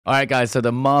All right, guys, so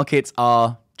the markets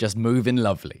are just moving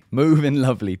lovely, moving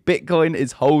lovely. Bitcoin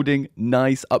is holding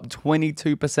nice, up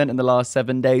 22% in the last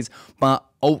 7 days, but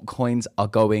altcoins are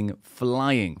going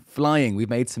flying. We've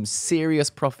made some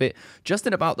serious profit just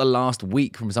in about the last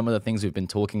week from some of the things we've been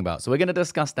talking about. So we're going to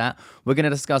discuss that. We're going to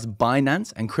discuss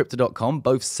Binance and Crypto.com,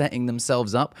 both setting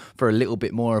themselves up for a little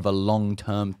bit more of a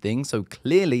long-term thing. So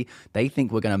clearly, they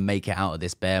think we're going to make it out of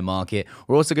this bear market.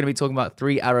 We're also going to be talking about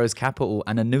Three Arrows Capital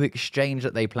and a new exchange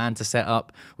that they plan to set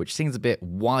up, which seems a bit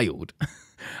wild.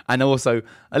 And also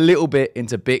a little bit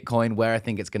into Bitcoin, where I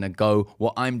think it's going to go,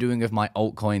 what I'm doing with my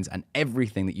altcoins, and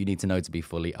everything that you need to know to be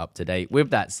fully up to date.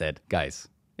 With that said, guys,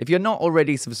 if you're not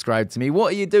already subscribed to me,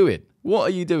 what are you doing? What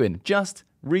are you doing? Just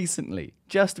recently,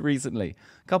 a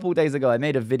couple of days ago, I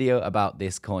made a video about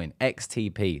this coin,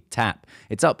 XTP, TAP.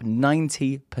 It's up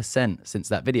 90% since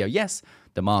that video. Yes,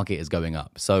 the market is going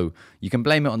up. So you can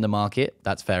blame it on the market.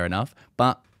 That's fair enough.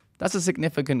 But that's a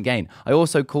significant gain. I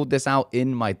also called this out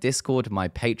in my Discord. My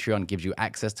Patreon gives you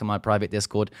access to my private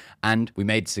Discord, and we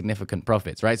made significant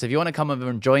profits, right? So if you want to come over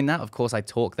and join that, of course, I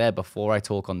talk there before I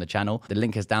talk on the channel. The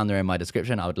link is down there in my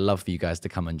description. I would love for you guys to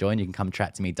come and join. You can come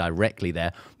chat to me directly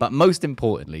there. But most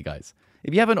importantly, guys,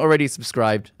 if you haven't already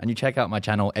subscribed and you check out my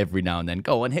channel every now and then,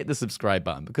 go and hit the subscribe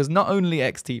button, because not only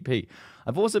XTP,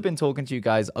 I've also been talking to you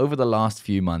guys over the last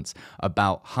few months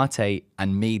about Hut 8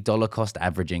 and me dollar cost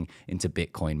averaging into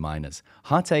Bitcoin miners.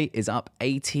 Hut 8 is up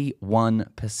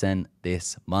 81%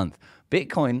 this month.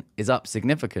 Bitcoin is up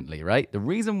significantly, right? The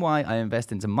reason why I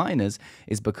invest into miners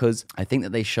is because I think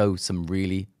that they show some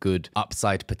really good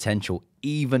upside potential,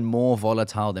 even more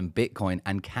volatile than Bitcoin,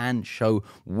 and can show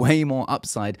way more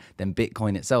upside than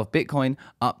Bitcoin itself. Bitcoin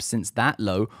up since that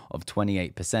low of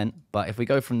 28%. But if we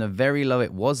go from the very low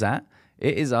it was at,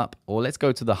 it is up, or let's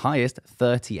go to the highest,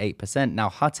 38%. Now,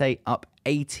 Hut 8 up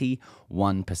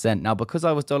 81%. Now, because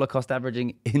I was dollar cost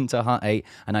averaging into Hut 8,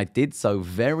 and I did so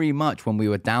very much when we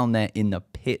were down there in the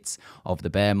pits of the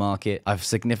bear market, I've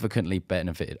significantly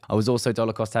benefited. I was also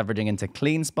dollar cost averaging into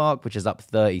CleanSpark, which is up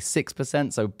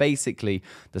 36%. So basically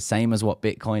the same as what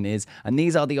Bitcoin is. And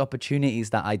these are the opportunities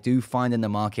that I do find in the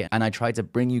market, and I try to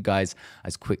bring you guys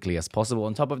as quickly as possible.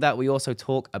 On top of that, we also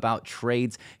talk about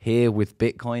trades here with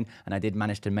Bitcoin, and I did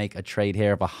manage to make a trade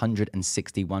here of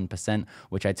 161%,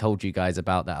 which I told you guys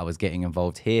about that I was getting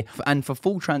involved here. And for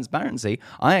full transparency,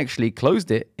 I actually closed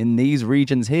it in these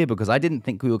regions here because I didn't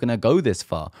think we were going to go this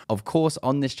far. Of course,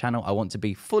 on this channel, I want to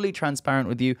be fully transparent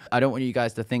with you. I don't want you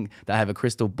guys to think that I have a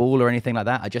crystal ball or anything like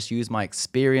that. I just use my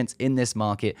experience in this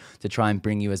market to try and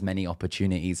bring you as many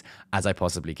opportunities as I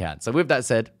possibly can. So with that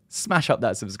said, smash up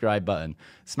that subscribe button,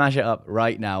 smash it up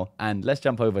right now, and let's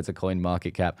jump over to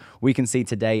CoinMarketCap. We can see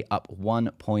today up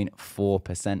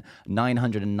 1.4%,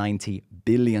 $990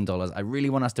 billion. I really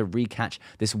want us to recatch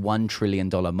this $1 trillion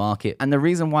market. And the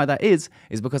reason why that is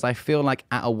because I feel like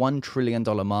at a $1 trillion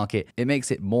market, it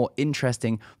makes it more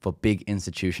interesting for big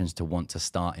institutions to want to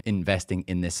start investing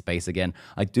in this space again.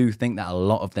 I do think that a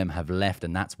lot of them have left,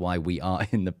 and that's why we are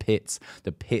in the pits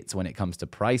when it comes to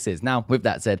prices. Now, with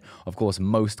that said, of course,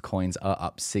 most coins are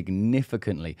up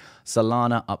significantly.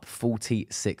 Solana up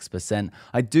 46%.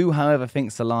 I do, however, think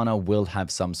Solana will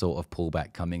have some sort of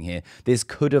pullback coming here. This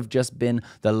could have just been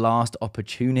the last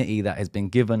opportunity that has been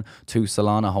given to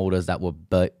Solana holders that were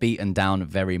beaten down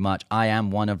very much. I am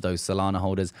one of those Solana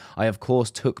holders. I, of course,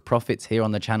 took profits here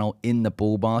on the channel in the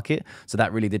bull market, so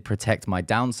that really did protect my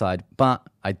downside, but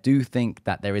I do think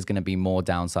that there is going to be more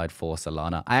downside for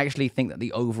Solana. I actually think that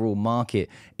the overall market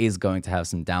is going to have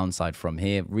some downside from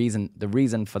here. The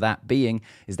reason for that being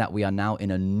is that we are now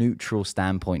in a neutral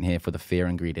standpoint here for the Fear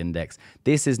and Greed Index.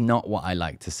 This is not what I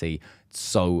like to see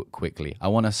so quickly. I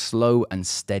want a slow and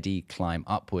steady climb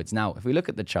upwards. Now, if we look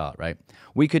at the chart, right,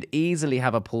 we could easily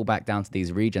have a pullback down to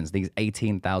these regions, these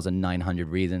 18,900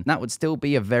 regions. That would still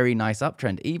be a very nice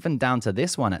uptrend. Even down to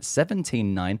this one at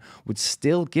 17.9 would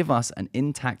still give us an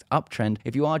intact uptrend.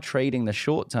 If you are trading the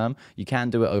short term, you can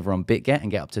do it over on BitGet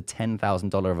and get up to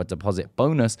 $10,000 of a deposit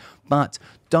bonus, but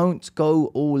don't go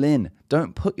all in.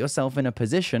 Don't put yourself in a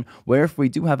position where if we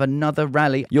do have another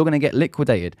rally, you're going to get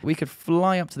liquidated. We could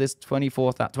fly up to this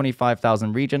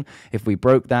 25,000 region. If we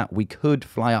broke that, we could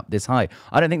fly up this high.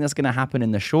 I don't think that's going to happen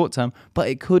in the short term, but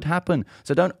it could happen.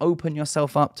 So don't open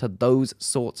yourself up to those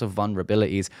sorts of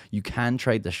vulnerabilities. You can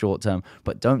trade the short term,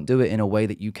 but don't do it in a way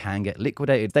that you can get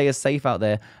liquidated. Stay as safe out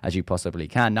there as you possibly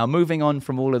can. Now, moving on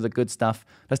from all of the good stuff,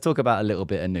 let's talk about a little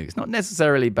bit of news. Not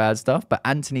necessarily bad stuff, but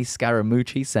Anthony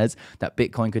Scaramucci says that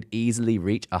Bitcoin could easily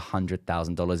reach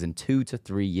 $100,000 in 2 to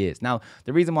 3 years. Now,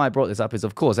 the reason why I brought this up is,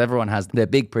 of course, everyone has their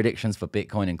big predictions predictions for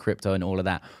Bitcoin and crypto and all of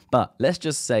that. But let's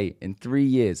just say in 3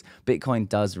 years, Bitcoin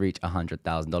does reach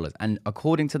 $100,000. And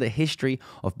according to the history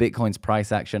of Bitcoin's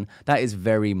price action, that is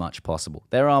very much possible.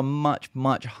 There are much,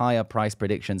 much higher price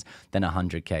predictions than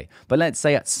 100K. But let's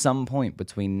say at some point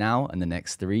between now and the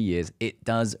next 3 years, it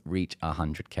does reach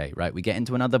 100K, right? We get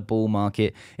into another bull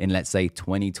market in, let's say,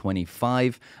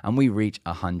 2025, and we reach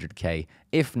 100K,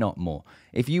 if not more.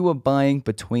 If you were buying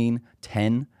between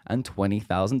 $10,000 and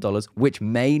 $20,000, which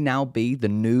may now be the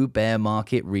new bear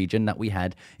market region that we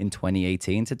had in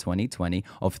 2018 to 2020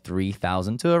 of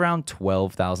 $3,000 to around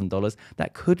 $12,000,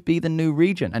 that could be the new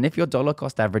region. And if you're dollar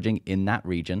cost averaging in that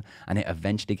region and it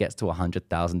eventually gets to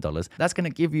 $100,000, that's going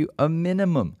to give you a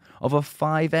minimum of a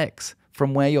 5x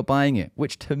from where you're buying it,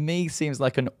 which to me seems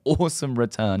like an awesome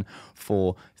return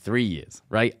for 3 years,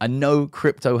 right? I know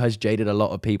crypto has jaded a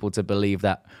lot of people to believe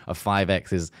that a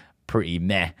 5x is pretty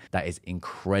meh. That is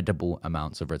incredible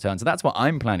amounts of return. So that's what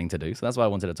I'm planning to do. So that's why I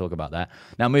wanted to talk about that.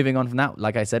 Now, moving on from that,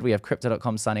 like I said, we have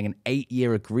Crypto.com signing an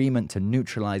 8-year agreement to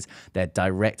neutralize their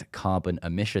direct carbon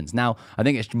emissions. Now, I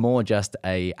think it's more just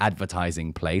a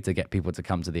advertising play to get people to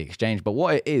come to the exchange. But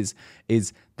what it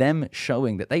is them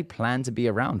showing that they plan to be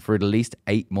around for at least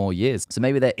 8 more years. So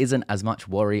maybe there isn't as much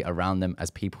worry around them as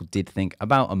people did think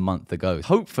about a month ago.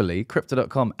 Hopefully,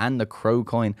 Crypto.com and the Crow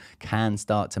coin can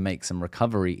start to make some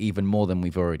recovery, even more than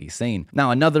we've already seen. Now,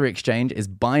 another exchange is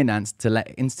Binance to let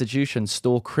institutions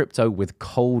store crypto with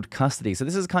cold custody. So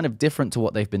this is kind of different to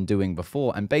what they've been doing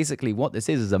before. And basically what this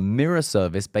is a mirror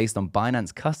service based on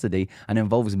Binance custody and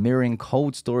involves mirroring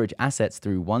cold storage assets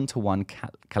through one-to-one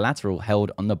collateral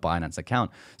held on the Binance account.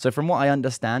 So from what I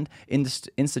understand,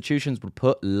 institutions would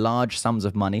put large sums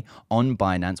of money on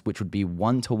Binance, which would be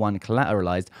one-to-one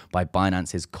collateralized by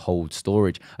Binance's cold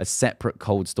storage, a separate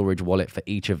cold storage wallet for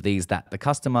each of these that the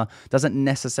customer doesn't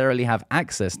necessarily have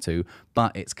access to,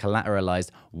 but it's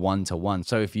collateralized one-to-one.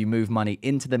 So if you move money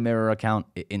into the mirror account,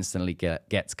 it instantly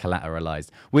gets collateralized,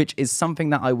 which is something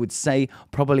that I would say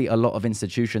probably a lot of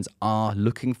institutions are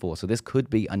looking for. So this could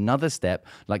be another step,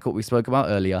 like what we spoke about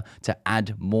earlier, to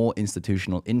add more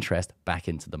institutional interest back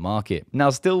into the market. Now,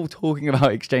 still talking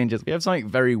about exchanges, we have something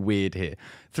very weird here.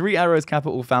 Three Arrows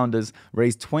Capital founders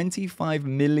raised $25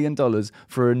 million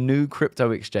for a new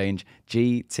crypto exchange,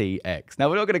 GTX. Now,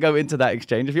 we're not going to go into that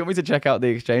exchange. If you want me to check out the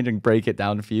exchange and break it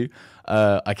down for you,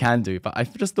 I can do. But I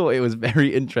just thought it was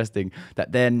very interesting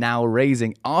that they're now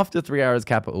raising, after Three Arrows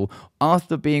Capital,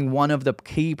 after being one of the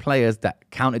key players that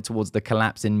counted towards the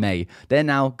collapse in May, they're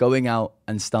now going out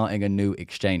and starting a new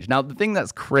exchange. Now, the thing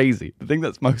that's crazy, the thing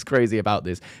that's most crazy about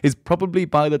this is probably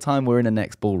by the time we're in the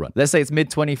next bull run, let's say it's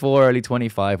mid-24, early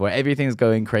 25, where everything's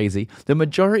going crazy, the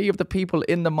majority of the people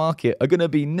in the market are going to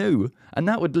be new, and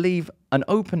that would leave an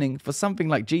opening for something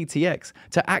like GTX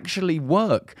to actually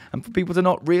work and for people to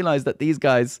not realize that these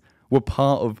guys were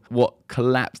part of what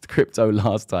collapsed crypto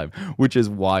last time, which is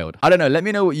wild. I don't know. Let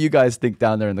me know what you guys think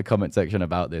down there in the comment section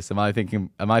about this. Am I thinking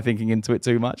into it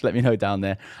too much? Let me know down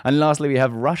there. And lastly, we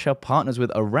have Russia partners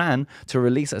with Iran to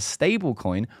release a stable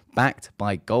coin backed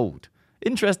by gold.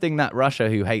 Interesting that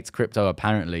Russia, who hates crypto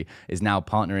apparently, is now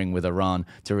partnering with Iran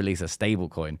to release a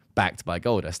stablecoin backed by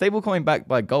gold. A stablecoin backed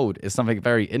by gold is something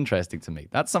very interesting to me.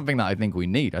 That's something that I think we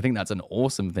need. I think that's an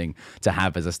awesome thing to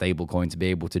have as a stablecoin to be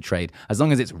able to trade, as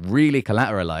long as it's really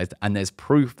collateralized and there's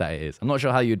proof that it is. I'm not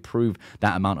sure how you'd prove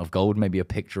that amount of gold, maybe a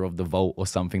picture of the vault or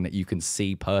something that you can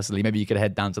see personally. Maybe you could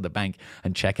head down to the bank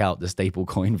and check out the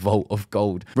stablecoin vault of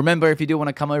gold. Remember, if you do want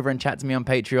to come over and chat to me on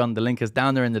Patreon, the link is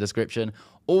down there in the description.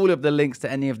 All of the links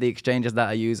to any of the exchanges that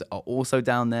I use are also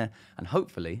down there. And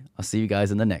hopefully, I'll see you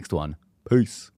guys in the next one. Peace.